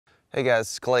Hey guys,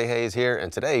 it's Clay Hayes here,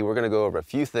 and today we're going to go over a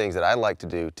few things that I like to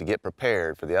do to get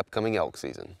prepared for the upcoming elk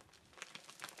season.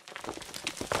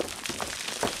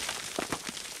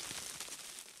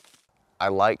 I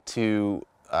like to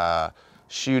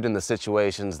shoot in the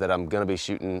situations that I'm going to be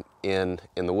shooting in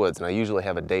the woods, and I usually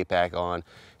have a day pack on,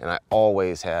 and I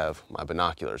always have my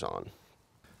binoculars on.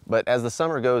 But as the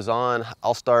summer goes on,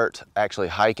 I'll start actually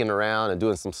hiking around and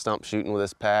doing some stump shooting with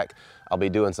this pack. I'll be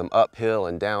doing some uphill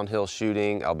and downhill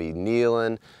shooting. I'll be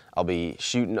kneeling. I'll be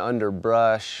shooting under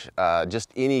brush,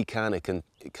 just any kind of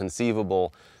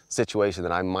conceivable situation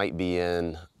that I might be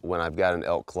in when I've got an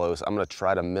elk close. I'm gonna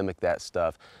try to mimic that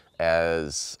stuff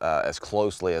as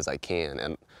closely as I can.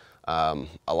 And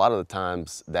a lot of the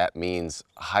times that means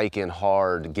hiking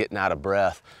hard, getting out of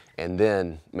breath, and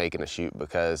then making a shoot,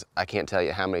 because I can't tell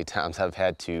you how many times I've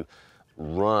had to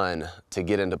run to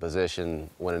get into position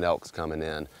when an elk's coming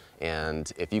in.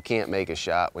 And if you can't make a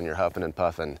shot when you're huffing and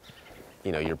puffing,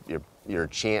 you know, your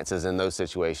chances in those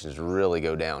situations really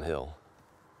go downhill.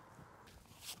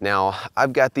 Now,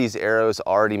 I've got these arrows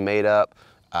already made up.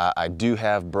 I do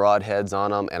have broadheads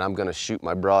on them, and I'm gonna shoot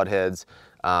my broadheads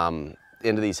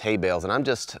into these hay bales. And I'm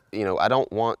just, I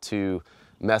don't want to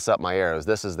mess up my arrows.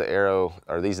 This is the arrow,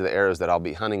 or these are the arrows that I'll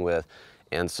be hunting with.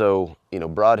 And so,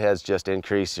 broadheads just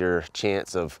increase your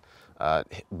chance of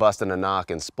busting a knock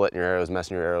and splitting your arrows,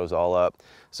 messing your arrows all up.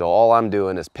 So all I'm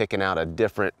doing is picking out a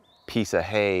different piece of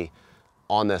hay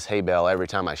on this hay bale every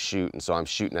time I shoot. And so I'm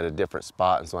shooting at a different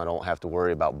spot, and so I don't have to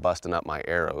worry about busting up my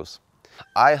arrows.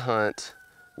 I hunt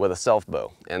with a self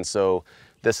bow. And so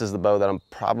this is the bow that I'm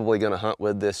probably gonna hunt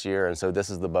with this year. And so this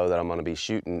is the bow that I'm gonna be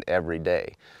shooting every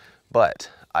day.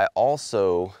 But I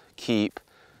also keep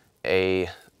a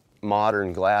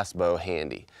modern glass bow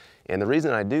handy. And the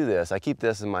reason I do this, I keep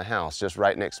this in my house just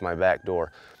right next to my back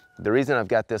door. The reason I've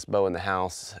got this bow in the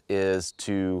house is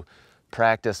to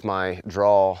practice my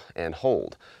draw and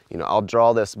hold. I'll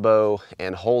draw this bow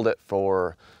and hold it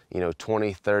for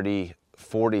 20, 30,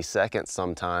 40 seconds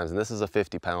sometimes, and this is a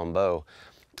 50-pound bow.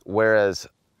 Whereas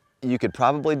you could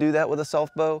probably do that with a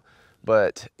self bow,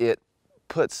 but it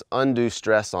puts undue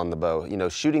stress on the bow.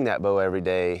 Shooting that bow every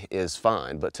day is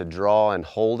fine, but to draw and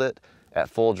hold it at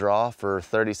full draw for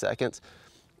 30 seconds,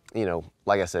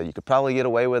 like I said, you could probably get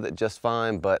away with it just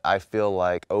fine, but I feel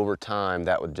like over time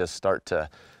that would just start to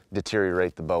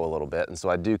deteriorate the bow a little bit. And so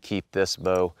I do keep this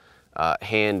bow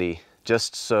handy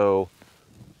just so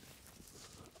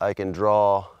I can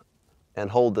draw and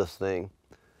hold this thing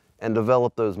and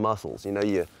develop those muscles.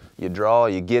 You draw,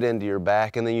 you get into your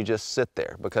back, and then you just sit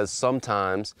there, because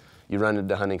sometimes you run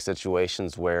into hunting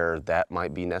situations where that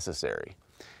might be necessary.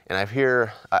 And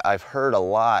I've heard a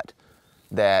lot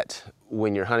that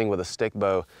when you're hunting with a stick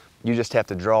bow, you just have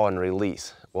to draw and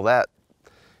release. Well, that,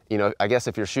 I guess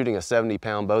if you're shooting a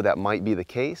 70-pound bow, that might be the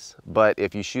case. But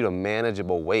if you shoot a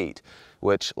manageable weight,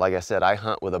 which, like I said, I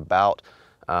hunt with about,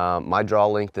 my draw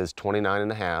length is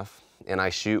 29.5. And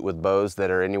I shoot with bows that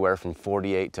are anywhere from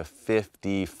 48 to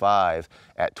 55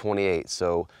 at 28.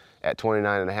 So at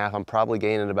 29.5, I'm probably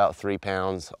gaining about 3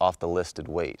 pounds off the listed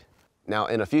weight. Now,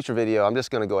 in a future video, I'm just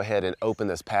gonna go ahead and open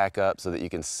this pack up so that you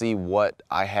can see what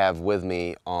I have with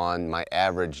me on my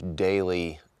average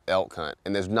daily elk hunt.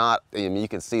 And there's not, you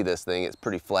can see this thing, it's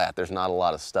pretty flat. There's not a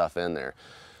lot of stuff in there.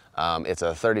 It's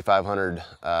a 3,500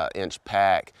 inch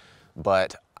pack,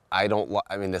 but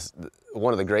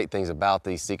one of the great things about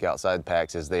these Seek Outside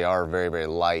packs is they are very, very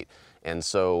light. And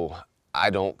so I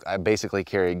basically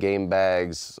carry game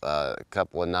bags, a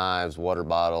couple of knives, water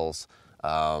bottles,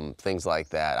 things like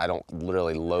that. I don't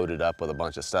literally load it up with a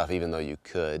bunch of stuff, even though you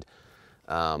could.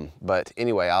 But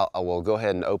anyway, I will go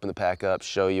ahead and open the pack up,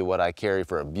 show you what I carry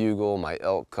for a bugle, my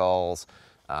elk calls,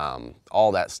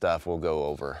 all that stuff we'll go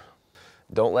over.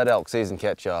 Don't let elk season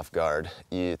catch you off guard.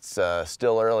 It's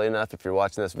still early enough if you're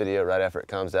watching this video right after it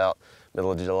comes out,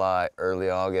 middle of July, early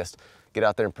August. Get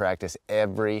out there and practice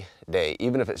every day,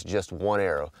 even if it's just one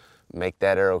arrow. Make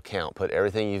that arrow count, put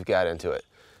everything you've got into it.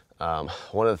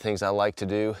 One of the things I like to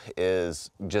do is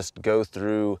just go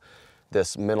through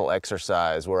this mental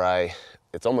exercise where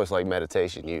it's almost like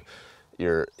meditation.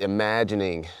 You're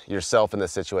imagining yourself in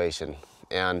this situation,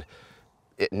 and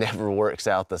it never works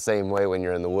out the same way when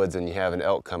you're in the woods and you have an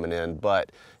elk coming in.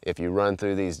 But if you run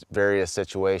through these various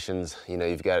situations,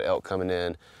 you've got an elk coming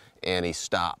in and he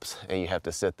stops and you have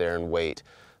to sit there and wait.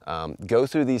 Go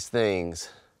through these things,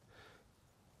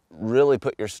 really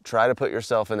try to put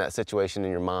yourself in that situation in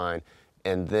your mind,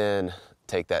 and then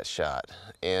take that shot.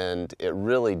 And it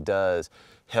really does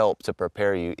help to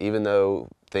prepare you, even though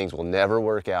things will never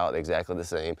work out exactly the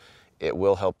same. It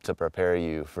will help to prepare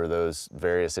you for those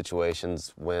various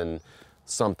situations when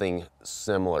something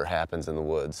similar happens in the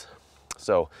woods.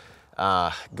 So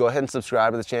go ahead and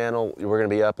subscribe to the channel. We're going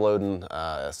to be uploading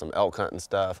some elk hunting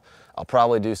stuff. I'll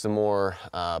probably do some more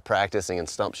practicing and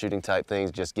stump shooting type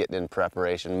things, just getting in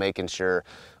preparation, making sure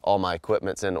all my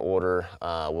equipment's in order.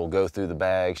 We'll go through the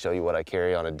bag, show you what I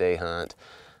carry on a day hunt.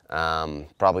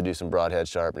 Probably do some broadhead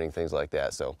sharpening, things like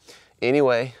that. So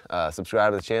anyway,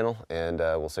 subscribe to the channel, and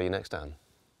we'll see you next time.